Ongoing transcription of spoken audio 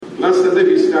last Sunday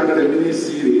we started a mini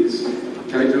series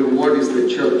titled What is the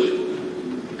Church?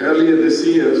 Earlier this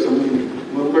year,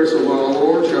 some members of our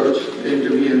own church came to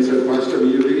me and said, Pastor,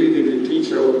 we really need to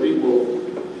teach our people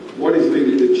what is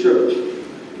really the church.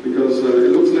 Because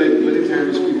it looks like many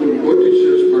times people go to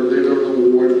church, but they don't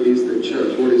know what is the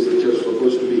church, what is the church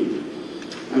supposed to be.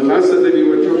 And last Sunday we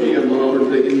were talking about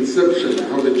the inception,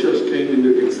 how the church came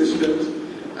into existence.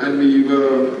 And we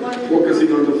were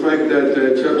focusing on the fact that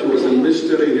the church was a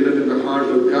mystery hidden in the heart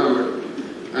of God.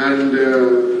 And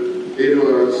it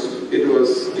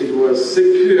was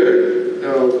secured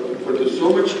with so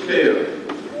much care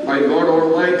by God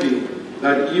Almighty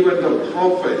that even the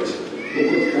prophet who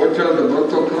could foretell the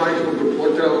birth of Christ, who could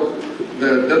foretell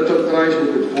the death of Christ, who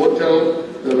could foretell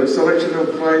the resurrection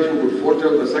of Christ, who could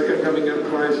foretell the second coming of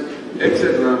Christ,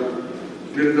 etc.,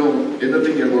 didn't know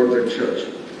anything about the church.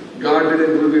 God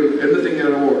didn't reveal anything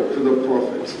at all to the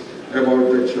prophets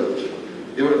about the church.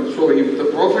 So if the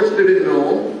prophets didn't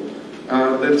know,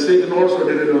 then Satan also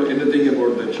didn't know anything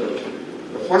about the church.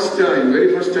 The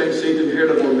very first time Satan heard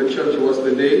about the church was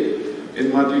the day in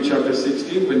Matthew chapter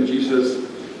 16 when Jesus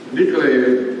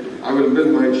declared, I will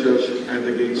build my church and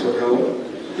the gates of hell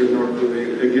will not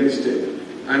prevail against it.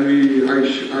 And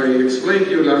I explained to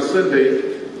you last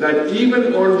Sunday that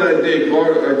even on that day,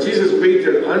 Jesus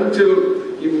waited until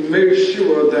he made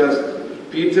sure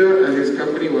that Peter and his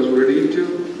company was ready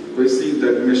to receive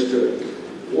that mystery.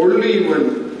 Only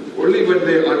when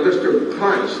they understood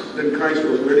Christ, then Christ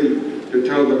was ready to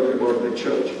tell them about the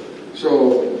church.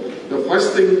 So the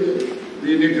first thing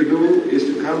we need to do is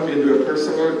to come into a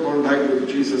personal contact with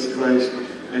Jesus Christ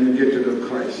and get to know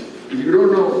Christ. If you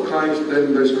don't know Christ,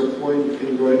 then there's no point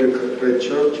in going to a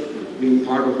church, being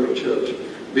part of a church,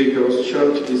 because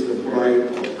church is the bride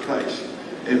of Christ.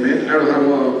 Amen. I don't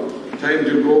have time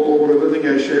to go over everything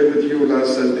I shared with you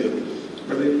last Sunday,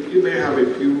 but you may have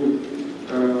a few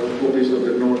copies of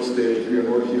the notes there if you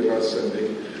are not here last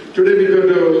Sunday. Today we're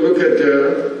going to look at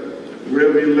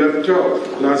where we left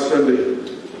off last Sunday.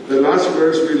 The last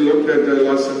verse we looked at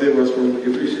last Sunday was from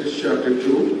Ephesians chapter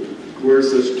 2,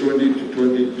 verses 20 to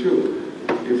 22.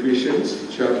 Ephesians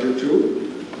chapter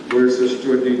 2, verses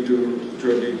 20 to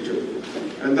 22.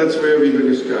 And that's where we're going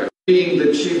to start. Being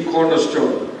the chief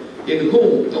cornerstone, in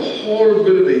whom the whole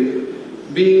building,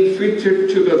 being fitted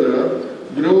together,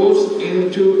 grows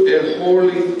into a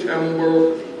holy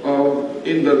temple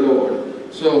in the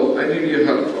Lord. So I need your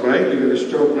help, all right? You're going to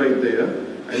stop right there,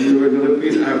 and you're going to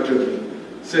repeat after me.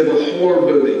 Say the whole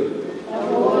building. The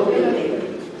whole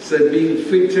building. Say being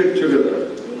fitted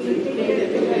together.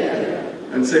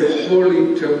 And say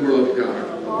holy temple of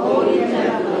God. Holy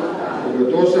temple of God.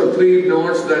 Okay, those are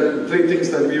three things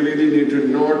that we really need to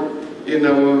note in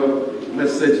our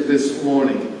message this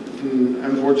morning.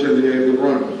 Unfortunately, I have to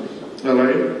run. All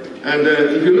right? And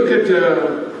if you look at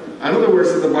another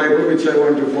verse in the Bible, which I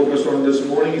want to focus on this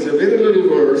morning, is a very little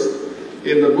verse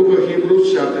in the book of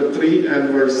Hebrews, chapter 3 and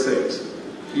verse 6.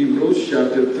 Hebrews,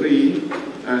 chapter 3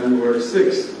 and verse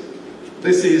 6.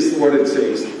 This is what it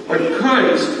says. But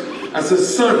Christ, as a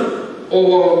son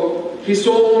over his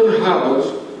own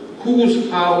house, whose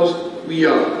house we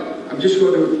are. I'm just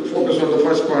going to focus on the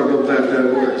first part of that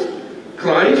verse.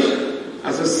 Christ,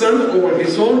 as a son over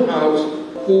his own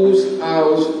house, whose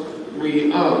house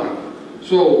we are.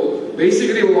 So,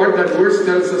 basically what that verse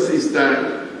tells us is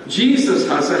that Jesus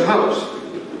has a house.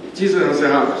 Jesus has a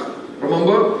house.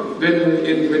 Remember,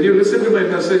 when you listen to my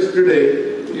message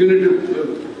today, you need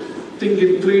to think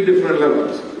in three different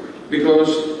levels.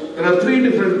 Because there are three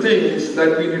different things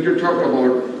that we need to talk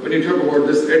about when you talk about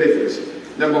this edifice.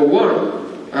 Number one,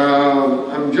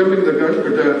 I'm jumping the gun,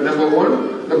 but number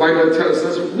one, the Bible tells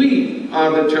us we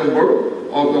are the temple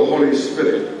of the Holy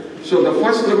Spirit. So the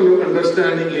first level of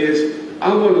understanding is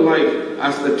our life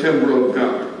as the temple of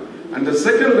God. And the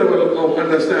second level of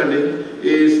understanding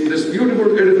is this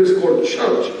beautiful edifice called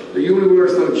church, the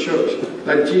universal church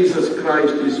that Jesus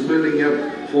Christ is building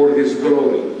up for his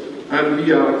glory. And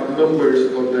we are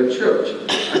members of that church.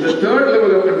 And the third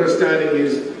level of understanding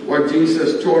is what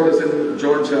Jesus told us in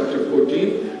John chapter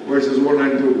 14, verses 1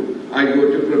 and 2. I go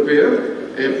to prepare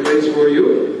a place for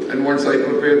you, and once I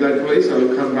prepare that place, I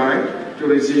will come back to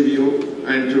receive you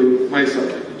and to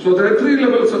myself. So there are three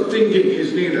levels of thinking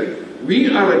is needed. We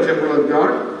are a temple of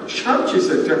God, church is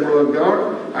a temple of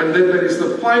God, and then there is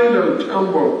the final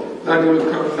temple that will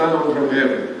come down from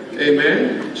heaven.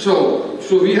 Amen? So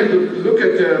we have to look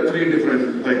at three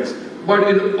different things. But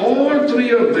in all three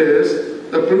of this,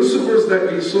 the principles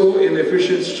that we saw in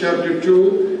Ephesians chapter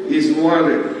 2 is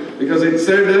valid. Because it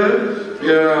said,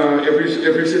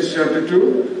 Ephesians chapter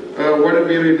 2, what did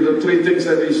we read? The three things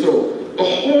that we saw. The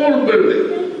whole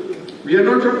building. We are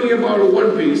not talking about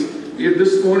one piece.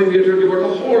 This morning we are talking about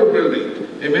the whole building.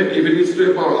 Amen. If it is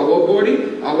about our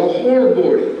body, our whole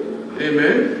body.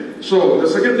 Amen. So the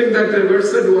second thing that the verse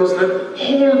said was that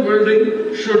whole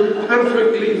building should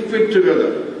perfectly fit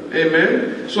together.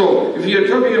 Amen. So if we are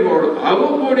talking about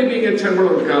our body being a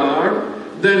temple of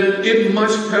God, then it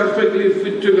must perfectly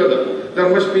fit together. There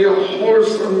must be a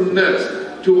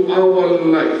wholesomeness to our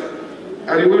life.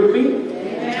 Are you with me?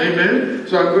 Amen.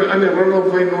 So I'm going to run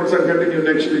off my notes and continue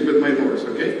next week with my notes,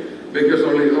 okay? Because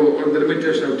only on the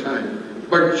limitation of time.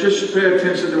 But just pay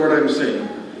attention to what I'm saying.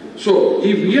 So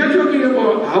if we are talking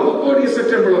about our body is a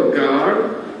temple of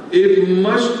God, it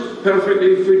must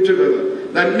perfectly fit together.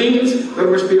 That means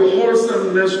there must be a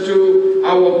wholesomeness to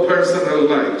our personal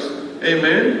lives.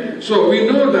 Amen. So we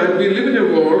know that we live in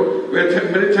a world where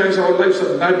many times our lives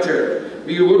are battered.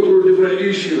 We go through different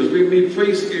issues. We may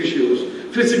face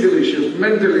issues, physical issues,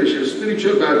 mental issues,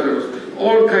 spiritual battles,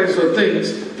 all kinds of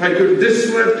things try to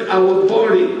disrupt our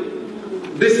body,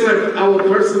 disrupt our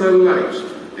personal lives.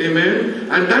 Amen.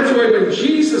 And that's why when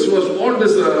Jesus was on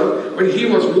this earth, when he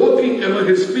was walking among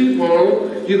his people,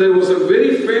 there was a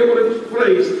very favorite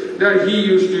phrase that he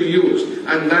used to use.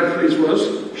 And that phrase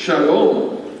was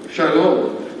shalom.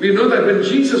 Shalom. We know that when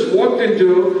Jesus walked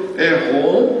into a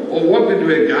home or walked into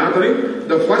a gathering,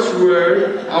 the first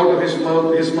word out of his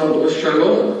mouth was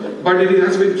shalom. But it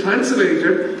has been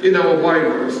translated in our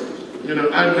Bibles. And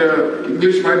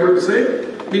English Bible will say,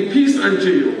 be peace unto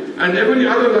you. And every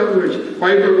other language,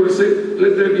 Bible will say,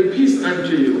 let there be peace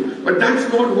unto you. But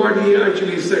that's not what he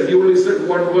actually said. He only said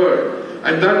one word.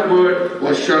 And that word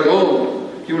was shalom.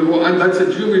 And that's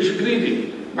a Jewish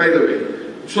greeting, by the way.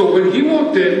 So when he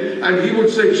walked in and he would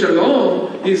say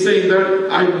shalom, he's saying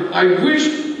that I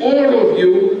wish all of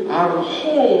you are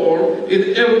whole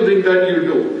in everything that you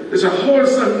do. There's a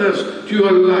wholesomeness to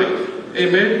your life.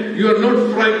 Amen. You are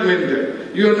not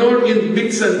fragmented. You are not in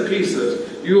bits and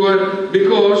pieces. You are,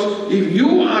 because if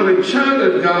you are a child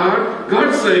of God,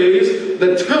 God says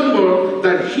the temple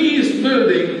that he is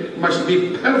building must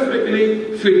be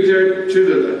perfectly fitted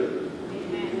together.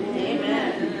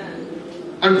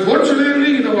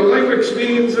 Unfortunately, in our life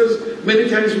experiences, many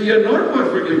times we are not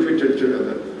perfectly fitted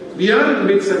together. We are in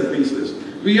bits and pieces.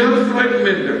 We are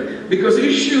fragmented because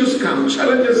issues come,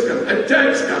 challenges come,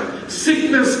 attacks come,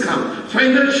 sickness come,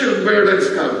 financial burdens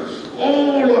come.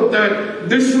 All of that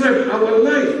disrupt our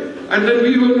life. And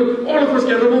then all of us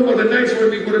can remember the nights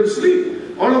when we couldn't sleep.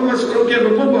 All of us can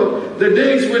remember the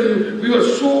days when we were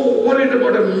so worried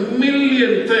about a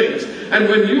million things. And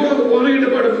when you are worried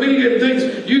about a million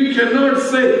things, you cannot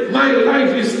say, my life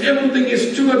is, everything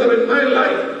is together in my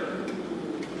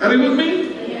life. Are you with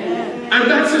me? Yeah. And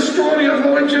that's the story of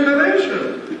our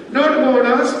generation. Not about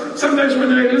us. Sometimes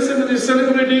when I listen to these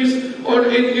celebrities or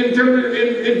in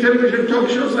television talk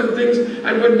shows and things,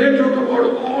 and when they talk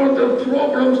about all the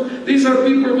problems, these are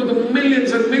people with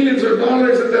millions and millions of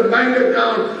dollars in their bank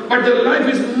account, but their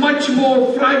life is much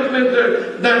more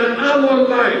fragmented than our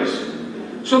lives.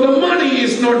 So the money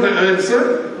is not the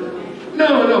answer.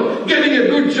 No. Getting a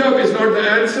good job is not the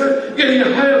answer. Getting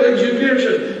a higher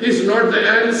education is not the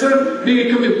answer.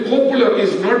 Becoming popular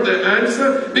is not the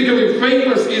answer. Becoming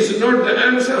famous is not the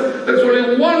answer. There's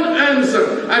only one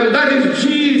answer, and that is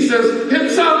Jesus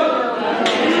himself.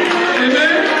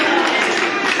 Amen?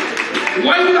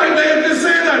 Why would I dare to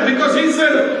say that? Because he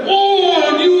said,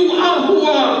 oh, you who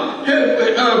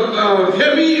are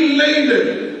heavy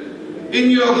laden in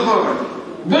your heart,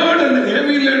 burden and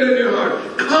heavy laden in your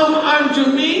heart, come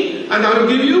unto me and I'll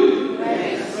give you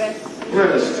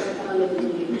rest.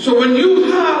 So when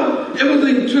you have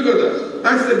everything together,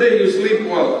 that's the day you sleep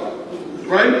well.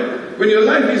 Right? When your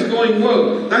life is going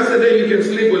well, that's the day you can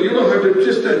sleep well. You don't have to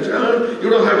twist and turn. You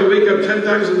don't have to wake up 10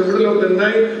 times in the middle of the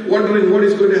night wondering what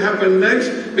is going to happen next.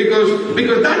 Because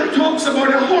that talks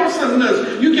about a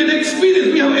wholesomeness. You can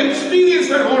experience, we have experienced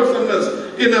that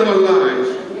wholesomeness in our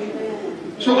lives.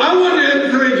 So I want to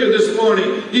encourage you this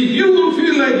morning. If you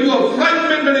feel like you are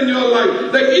fragmented in your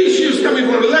life, the issues coming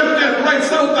from left and right,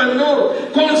 south and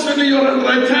north, constantly you are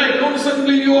under attack,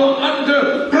 constantly you are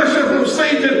under pressure from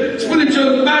Satan,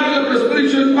 spiritual battle after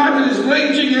spiritual battle is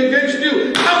raging against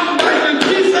you. Come back to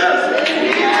Jesus.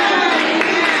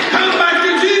 Come back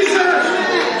to Jesus.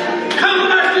 Come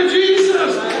back to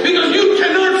Jesus. Because you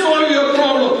cannot solve your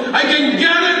problem. I can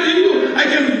guarantee you, I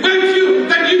can bet you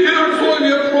that you cannot solve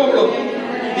your problem.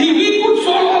 If we could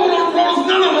solve our own problems,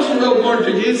 none of us would have gone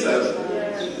to Jesus.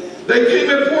 There came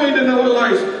a point in our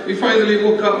lives, we finally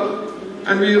woke up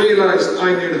and we realized,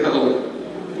 I need help.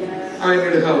 I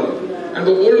need help. And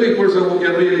the only person who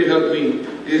can really help me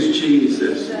is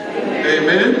Jesus.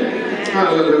 Amen?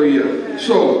 Hallelujah.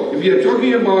 So, if we are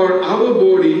talking about our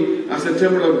body as a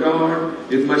temple of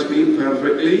God, it must be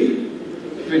perfectly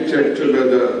fitted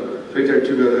together. Fitted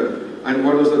together. And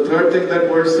what was the third thing that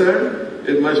verse said?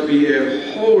 It must be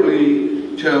a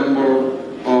holy temple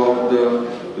of the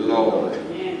Lord.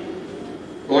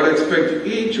 God expects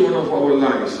each one of our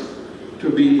lives to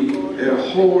be a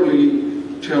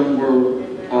holy temple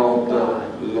of the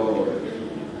Lord.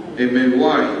 Amen.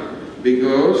 Why?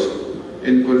 Because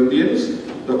in Corinthians,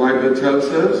 the Bible tells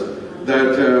us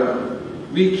that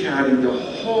we carry the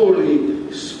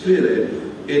Holy Spirit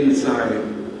inside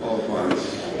of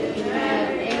us.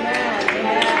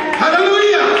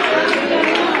 Hallelujah!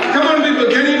 Come on, people,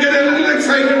 can you get a little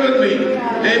excited with me?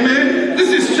 Amen. This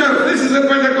is church. This is a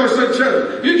Pentecostal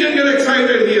church. You can get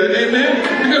excited here. Amen.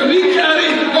 Because we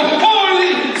carry the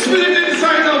Holy Spirit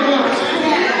inside of us.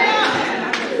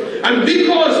 And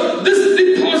because this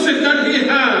deposit that we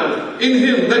have in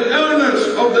Him, the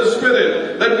earnest of the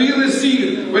Spirit that we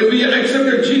receive when we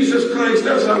accepted Jesus Christ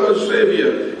as our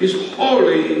Savior is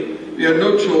holy, we have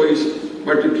no choice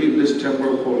but to keep this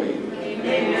temple holy.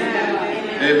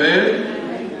 Amen.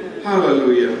 Amen.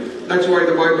 Hallelujah. That's why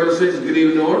the Bible says,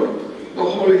 grieve not the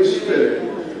Holy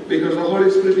Spirit, because the Holy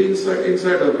Spirit is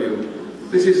inside of you.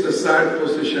 This is the sad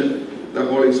position the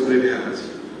Holy Spirit has.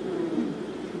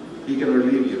 He cannot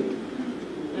leave you.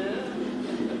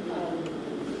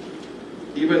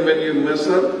 Even when you mess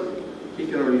up, He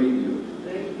cannot leave you.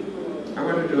 I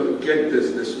wanted to get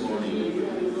this morning.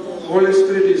 Holy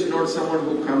Spirit is not someone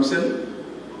who comes in,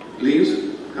 leaves,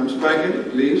 comes back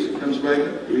in, leaves, comes back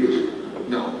in, leaves.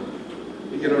 No.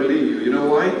 He cannot leave you. You know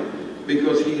why?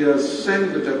 Because He has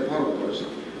sent with a purpose.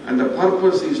 And the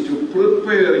purpose is to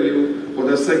prepare you for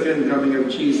the second coming of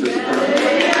Jesus Christ.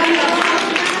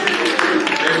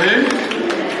 Amen?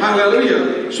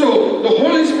 Hallelujah. So, the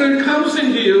Holy Spirit comes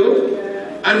into you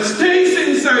and stays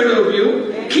inside of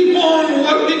you. Keep on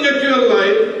working at your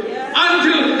life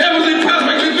until everything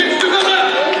perfectly fits together.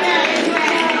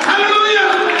 Hallelujah!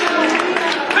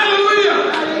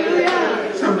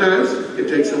 Hallelujah! Sometimes it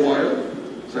takes a while.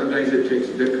 Sometimes it takes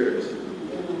decades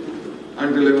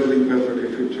until everything perfectly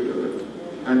fits together.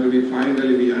 Until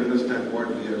we understand what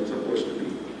we are supposed to be,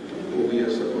 who we are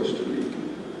supposed to be.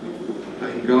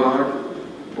 Thank God,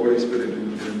 Holy Spirit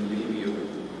didn't leave you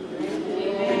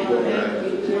before that.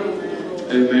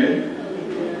 Amen.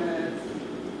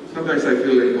 Sometimes I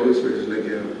feel like Holy Spirit is like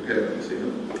your parents, you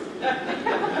know.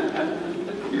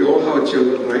 You all have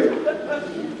children, right?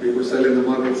 We could sell in the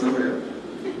market somewhere.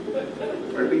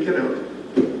 But we cannot.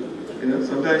 You know,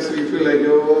 sometimes we feel like,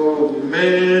 oh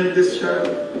man, this child.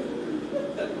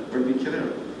 But we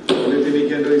cannot. The only thing we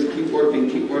can do is keep working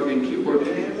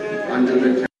until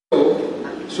the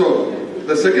time. So,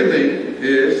 the second thing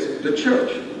is the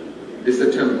church is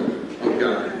the temple of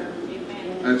God.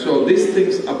 And so these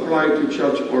things apply to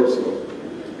church also.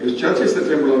 If church is the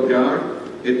temple of God,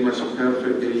 it must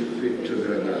perfectly fit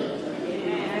together.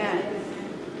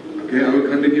 Okay, I will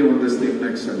continue on this thing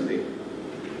next Sunday.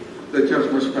 The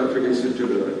church must perfectly fit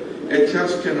together. A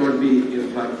church cannot be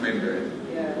fragmented.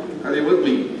 Are you with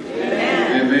me?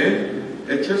 Amen.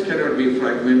 A church cannot be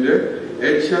fragmented.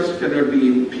 A church cannot be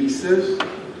in pieces.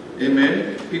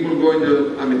 Amen. People go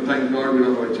into, thank God we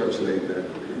don't have a church like that.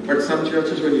 But some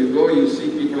churches, when you go, you see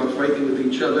people are fighting with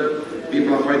each other.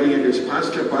 People are fighting against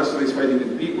pastor. Pastor is fighting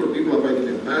with people. People are fighting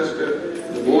with pastor.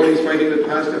 The board is fighting with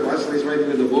pastor. Pastor is fighting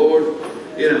with the board.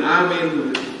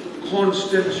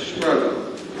 Constant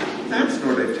struggle. That's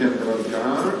not a temple of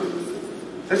God.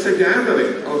 That's a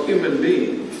gathering of human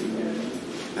beings.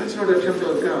 That's not a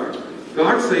temple of God.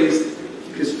 God says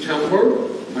His temple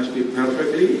must be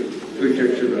perfectly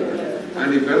fitted together.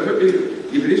 And if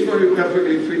it is not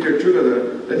perfectly fitted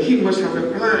together, then He must have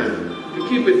a plan to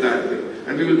keep it that way.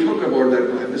 And we will talk about that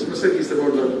plan. This message is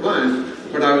about that plan,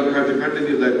 but I will have to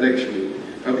continue that next week.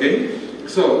 Okay?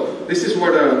 So, this is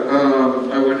what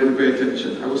I wanted to pay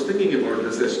attention. I was thinking about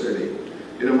this yesterday.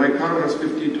 You know, my car has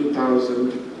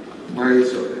 52,000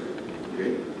 miles on it.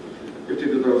 Okay?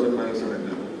 52,000 miles on it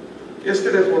now.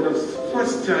 Yesterday, for the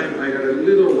first time, I had a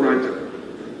little rattle.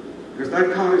 Because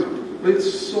that car is built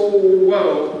so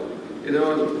well. You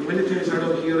know, many times I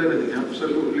don't hear anything,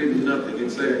 absolutely nothing.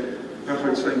 It's a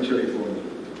perfect sanctuary for me,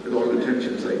 with all the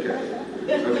tensions I carry.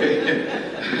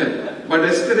 Okay? But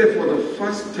yesterday, for the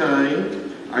first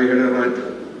time, I had a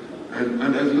rattle. And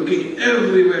I was looking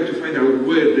everywhere to find out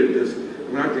where did this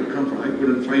rattle come from. I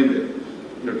couldn't find it.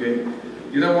 Okay?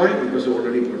 You know why? Because I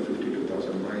already got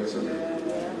 52,000 miles on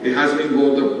it. It has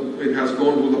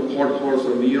gone through the potholes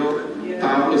of New York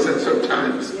thousands of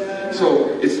times.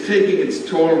 So it's taking its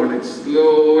toll on it.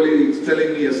 Slowly it's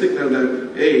telling me a signal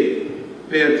that, hey,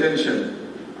 pay attention.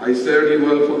 I served you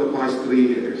well for the past 3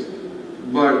 years,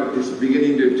 but it's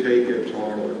beginning to take a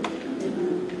toll.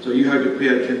 So you have to pay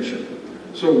attention.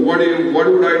 So what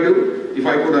would I do? If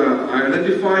I could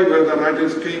identify where the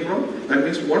rattles came from, that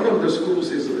means one of the screws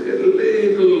is a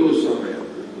little loose somewhere,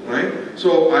 right?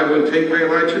 So I will take my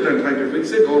ratchet and try to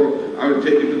fix it, or I will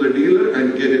take it to the dealer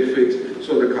and get it fixed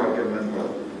so the car can run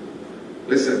well.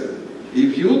 Listen,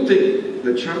 if you think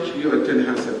the church you attend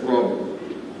has a problem,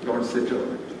 don't sit on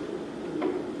it.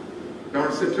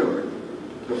 Don't sit on it.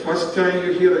 The first time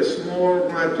you hear a small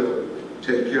rattle,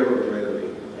 take care of it right away.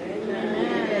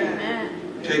 Amen.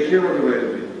 Take care of it right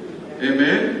away.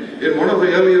 Amen. In one of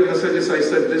the earlier messages I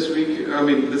said this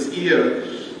year,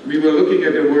 we were looking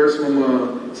at a verse from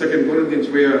 2 Corinthians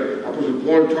where Apostle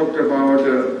Paul talked about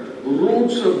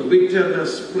roots of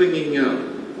bitterness springing up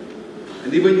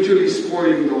and eventually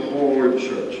spoiling the whole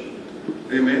church.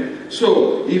 Amen.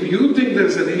 So, if you think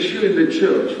there's an issue in the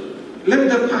church,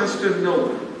 let the pastor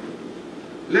know.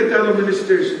 Let the other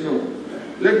ministers know.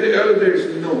 Let the elders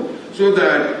know. So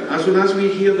that as soon as we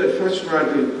hear that first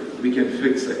rattle, we can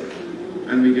fix it.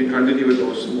 And we can continue with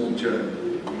our smooth journey.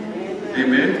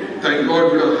 Amen. Thank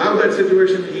God we don't have that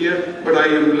situation here, but I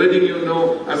am letting you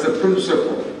know as a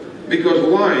principle. Because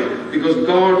why? Because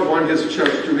God wants His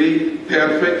church to be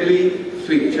perfectly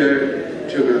fitted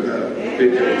together.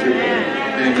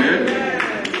 Amen.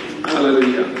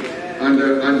 Hallelujah. And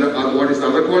what is the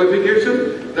other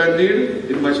qualification that needed?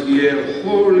 It must be a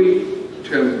holy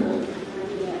temple.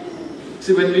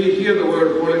 See, when we hear the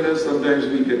word holiness, sometimes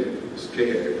we get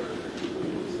scared.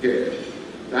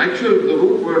 The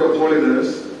root word of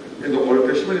holiness in the Old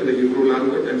Testament, in the Hebrew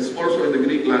language, and also in the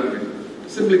Greek language,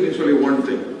 simply means only one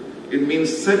thing. It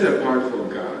means set apart for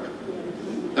God.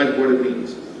 That's what it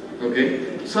means.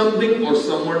 Okay? Something or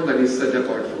someone that is set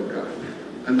apart for God.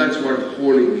 And that's what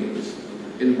holy means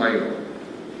in Bible.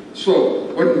 So,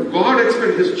 when God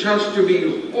expects His church to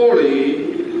be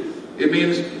holy, it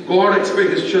means God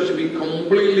expects His church to be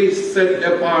completely set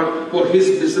apart for His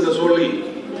business only.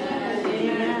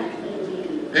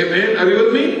 Amen. Are you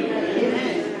with me?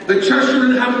 Amen. The church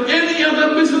shouldn't have any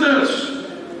other business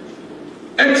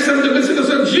except the business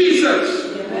of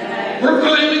Jesus. Amen.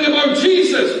 Proclaiming about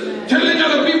Jesus, telling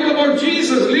other people about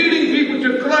Jesus, leading people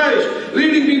to Christ,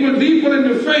 leading people deeper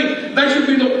into faith. That should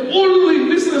be the only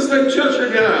business that church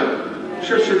should have.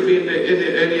 Church should be in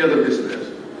any other business.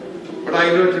 But I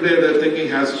know today the thinking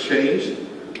has changed.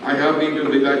 I have been to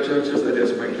bigger churches that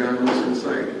has McDonald's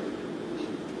inside.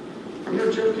 I'm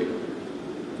not joking.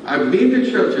 I've been to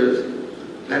churches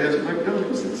that has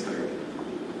McDonald's inside.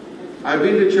 I've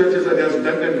been to churches that has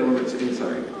Dunkin' Donuts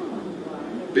inside.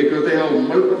 Because they have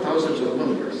multiple thousands of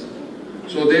members.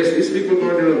 So there's these people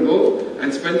going to go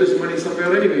and spend this money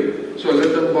somewhere anyway. So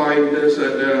let them buy this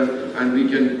and we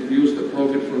can use the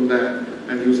profit from that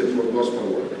and use it for gospel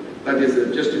work. That is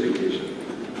the justification.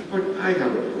 But I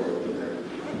have a problem with that.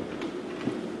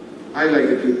 I like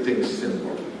to keep things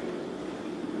simple.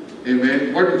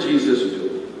 Amen. What did Jesus do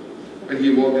when He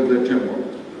walked in the temple?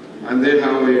 And they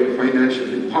have a financial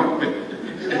department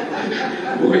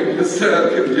going to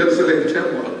serve in Jerusalem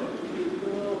temple.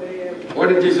 What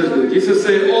did Jesus do? Jesus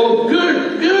said, oh,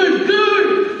 good.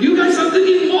 You guys are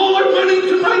taking more money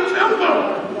to my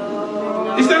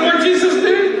temple. Is that what Jesus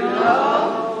did?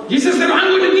 No. Jesus said, I'm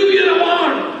going to give you an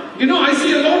award. You know, I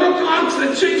see a lot of clerks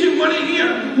that changing money here.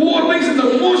 Whoever makes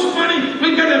the most money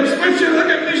will get a special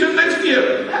recognition next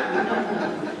year.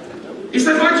 Is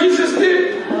that what Jesus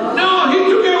did? No, He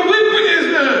took a whip in His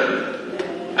hand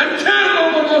and turned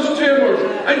over those tables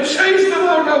and chased them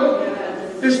out of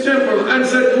His temple and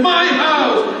said, my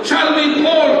house shall be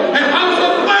called a house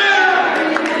of prayer.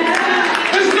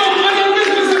 There's no other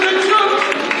business in the church.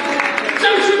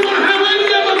 Church should not have any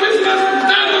other business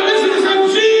than the business of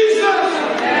Jesus.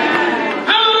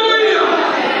 Hallelujah.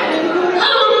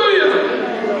 Hallelujah.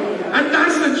 And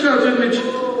that's the church in which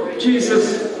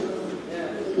Jesus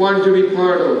wanted to be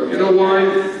part of. You know why?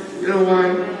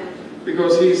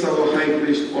 Because He's our high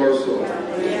priest also.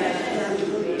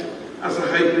 As a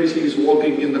high priest, He is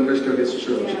walking in the midst of His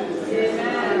church.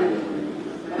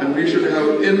 And we should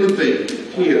have anything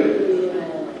here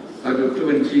that will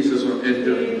prevent Jesus from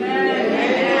entering.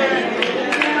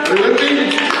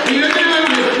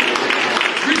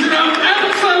 We should have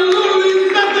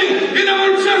absolutely nothing in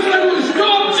our church that will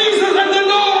stop Jesus at the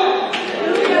door.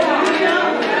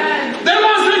 There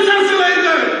was a church like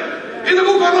that in the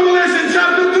book of Revelation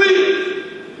chapter 3.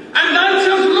 And that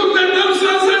church looked at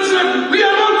themselves and said, we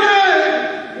are okay.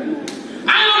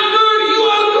 I am good, you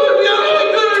are good, we are all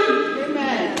good.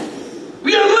 Amen.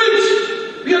 We are rich.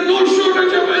 We have no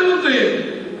shortage of anything.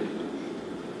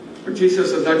 But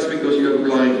Jesus said, that's because you are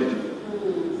blind.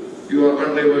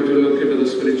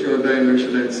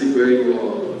 see where you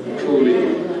are. Truly.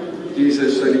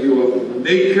 Jesus said, you are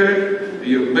naked,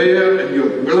 you're bare, and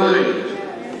you're blind.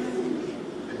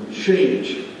 And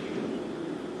change.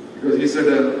 Because he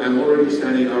said, I'm already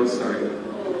standing outside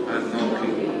and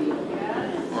knocking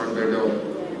on the door.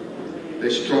 They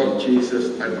stopped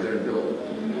Jesus at their door.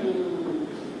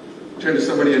 Turn to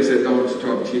somebody and say, don't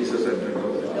stop Jesus at the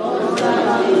door.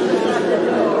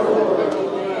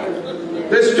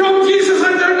 They stopped Jesus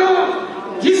at their door.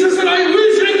 Jesus said, I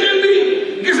wish I can be,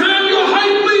 because I am your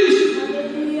high priest.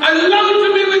 I love to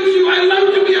be with you. I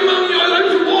love to be among you. I love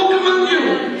to walk among you.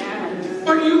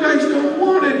 But you guys don't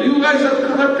want it. You guys have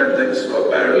corrupted things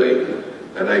so badly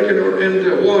that I cannot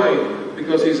enter. Why?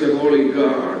 Because he's a holy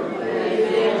God.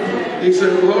 He's a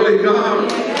holy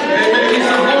God. Amen. He's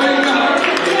a holy God.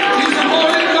 He's a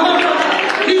holy God.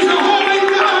 He's a holy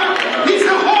God. He's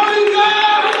a holy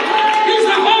God. He's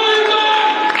a holy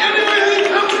God. Anywhere he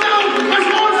comes down, must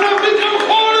also become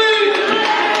holy.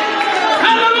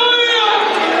 Hallelujah.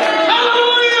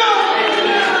 Hallelujah.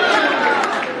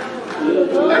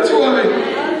 That's why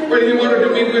when he wanted to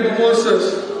meet with Moses,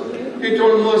 he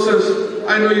told Moses,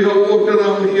 I know you have walked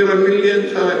around here a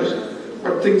million times,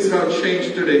 but things have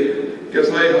changed today. Because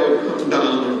I have come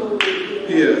down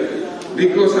here.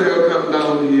 Because I have come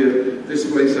down here, this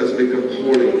place has become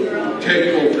holy.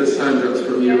 Take off the sandals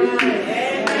from your feet.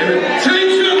 Amen.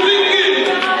 Change your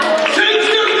thinking. Change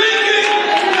your thinking.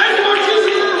 That's what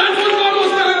God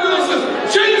was telling Moses.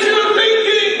 Change your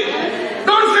thinking.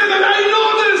 Don't say that I know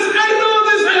this.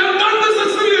 I have done this a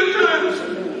million times.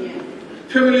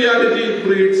 Familiarity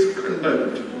breeds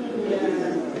contempt.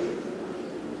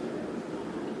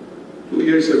 2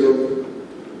 years ago,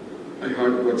 I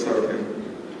heard what's happening.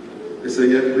 They say,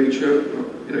 yeah, preacher,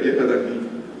 younger than me.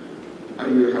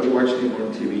 You have watched him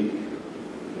on TV.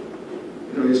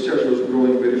 His church was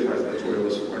growing very fast. That's what I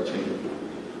was watching.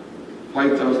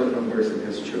 5,000 members in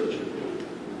his church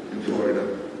in Florida.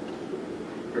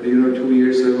 But 2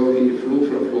 years ago, he flew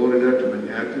from Florida to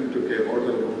Manhattan, took a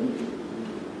hotel room,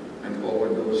 and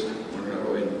overdosed on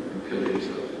heroin and killed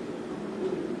himself.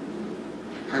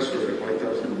 Pastor of a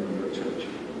 5,000 member church.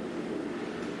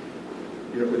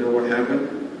 You know what happened?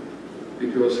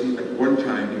 Because at one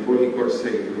time, before he got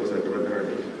saved, he was a drug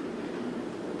addict.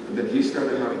 And then he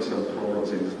started having some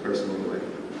problems in his personal life.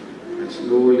 And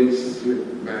slowly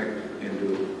slipped back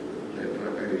into that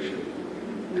drug addiction.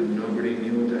 And nobody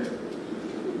knew that.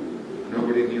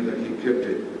 Nobody knew that he kept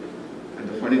it. And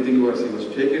the funny thing was, he was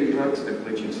taking drugs and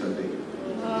preaching Sunday.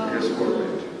 His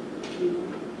pulpit.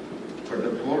 But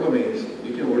the problem is,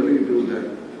 you can only do that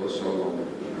for so long.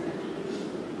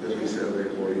 Because we serve a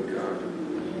holy God.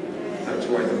 That's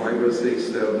why the Bible says,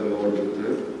 serve the Lord with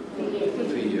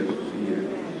fear.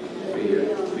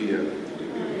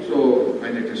 So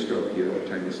I need to stop here. Our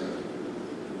time is up.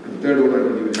 And the third one I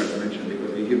don't even have to mention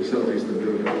because he himself is the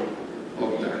builder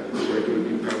of that. So it will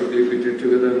be perfectly fitted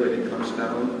together when it comes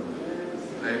down.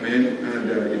 Amen. And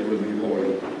it will be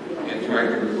holy. In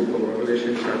fact, in the book of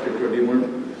Revelation, chapter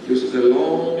 21, this is a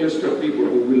long list of people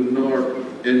who will not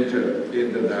enter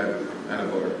into that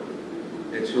ever.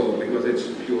 It's so because it's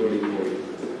purely holy.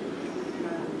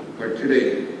 But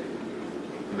today,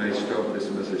 when I stop this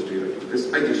message to you,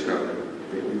 I just started.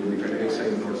 We will be kind of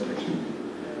saying notes next week.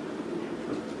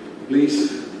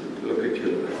 Please look at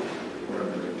your life for a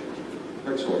minute.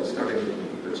 That's all. Starting with me.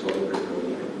 That's all I told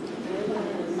you.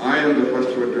 I am the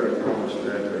first one to acknowledge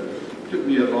that it took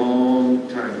me a long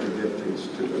time to get things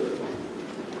together,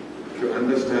 to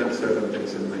understand certain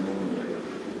things in my own life,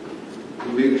 to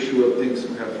make sure things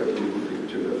perfectly fit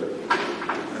together,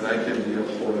 and I can be a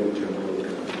holy general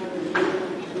God.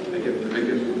 I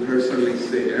can personally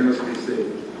say, earnestly say,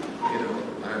 I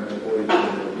am a holy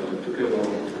general God. It took a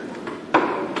long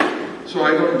time. So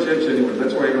I don't judge anyone.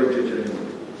 That's why I don't judge anyone.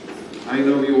 I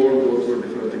know we all go through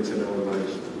different things in our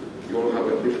lives. You all have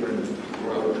a different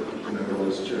route in our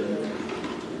life's journey.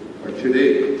 But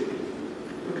today,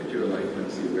 look at your life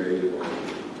and see where you are.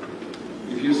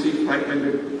 If you see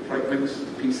fragments,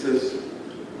 pieces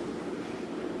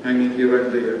hanging here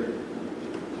and there,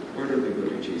 why don't we go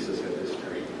to Jesus at this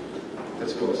time?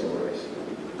 Let's close our eyes.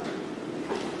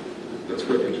 Let's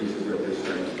go to Jesus at this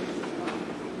time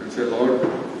and say, Lord,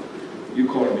 you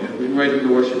call me. And we invite the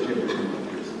worship team to come up,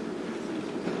 please.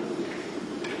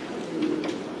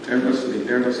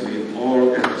 Earnestly, in all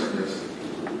earnestness,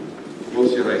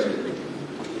 close your eyes with me.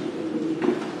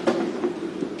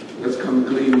 Let's come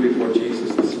clean before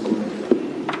Jesus this morning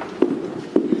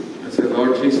and say,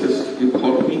 Lord Jesus, you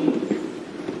called me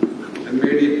and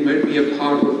made me a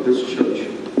part of this church.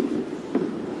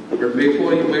 But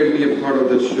before you made me a part of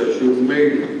this church, you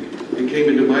came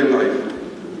into my life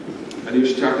and you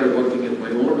started working in my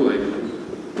own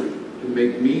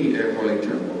make me a holy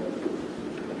temple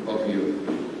of you.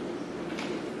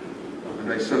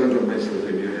 And I surrender myself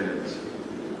in your hands.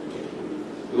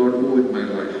 Lord, move in my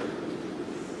life.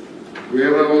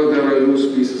 Wherever there are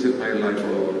loose pieces in my life,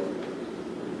 Lord,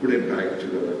 put it back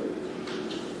together.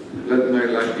 Let my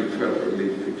life be perfectly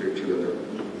fitted together.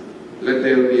 Let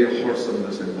there be a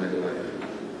wholesomeness in my life.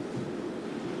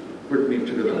 Put me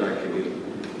together back again.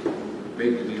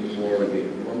 Make me whole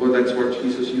again. Remember, that's what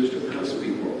Jesus used to ask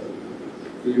people.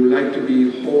 Will you like to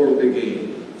be whole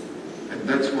again? And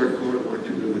that's what God wants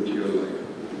to do with your life.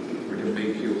 To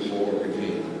make you whole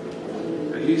again.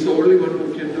 And He's the only one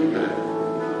who can do that.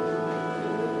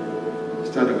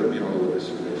 Stand up with me all over this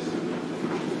place.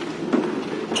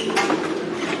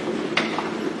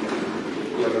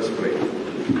 Let us pray.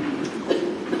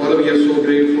 Father, we are so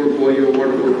grateful for your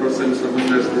wonderful presence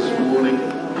among us this morning.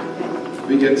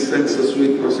 We can sense the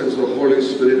sweet presence of the Holy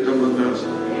Spirit among us.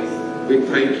 We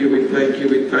thank you, we thank you,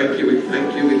 we thank you, we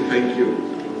thank you, we thank you.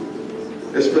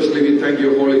 Especially we thank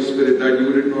you, Holy Spirit, that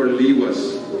you did not leave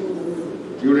us.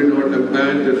 You did not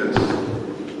abandon us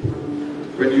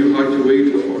when you had to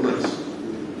wait upon us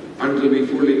until we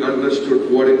fully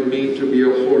understood what it means to be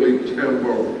a holy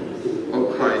temple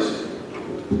of Christ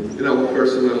in our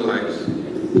personal lives.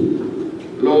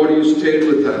 Lord, you stayed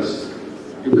with us.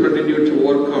 You continue to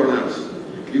work on us.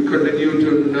 You continue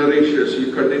to nourish us.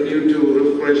 You continue to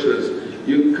refresh us.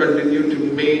 You continue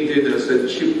to maintain us and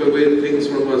chip away things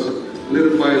from us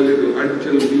little by little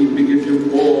until we begin to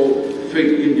more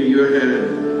fit into your hand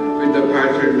with the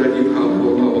pattern that you have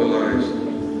for our lives.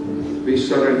 We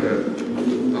surrender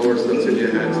ourselves in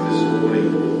your hands this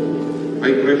morning.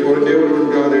 I pray for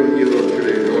everyone gathered here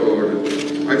today, Lord.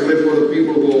 I pray for the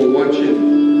people who are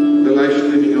watching the live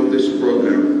streaming of this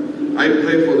program. I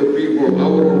pray for the people,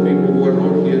 our own people who are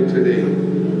not here today.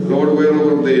 Lord,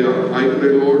 wherever they are, I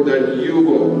pray, Lord, that you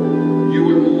will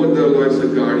move in their lives,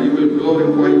 God. You will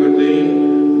glorify your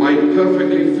name by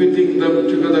perfectly fitting them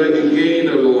together again,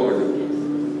 Lord.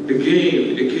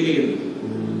 Again,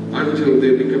 until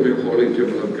they become a holy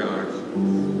temple of God.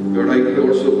 Lord, I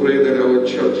also pray that our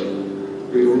church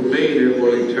will remain a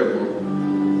holy temple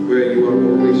where you are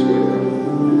always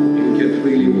welcome. In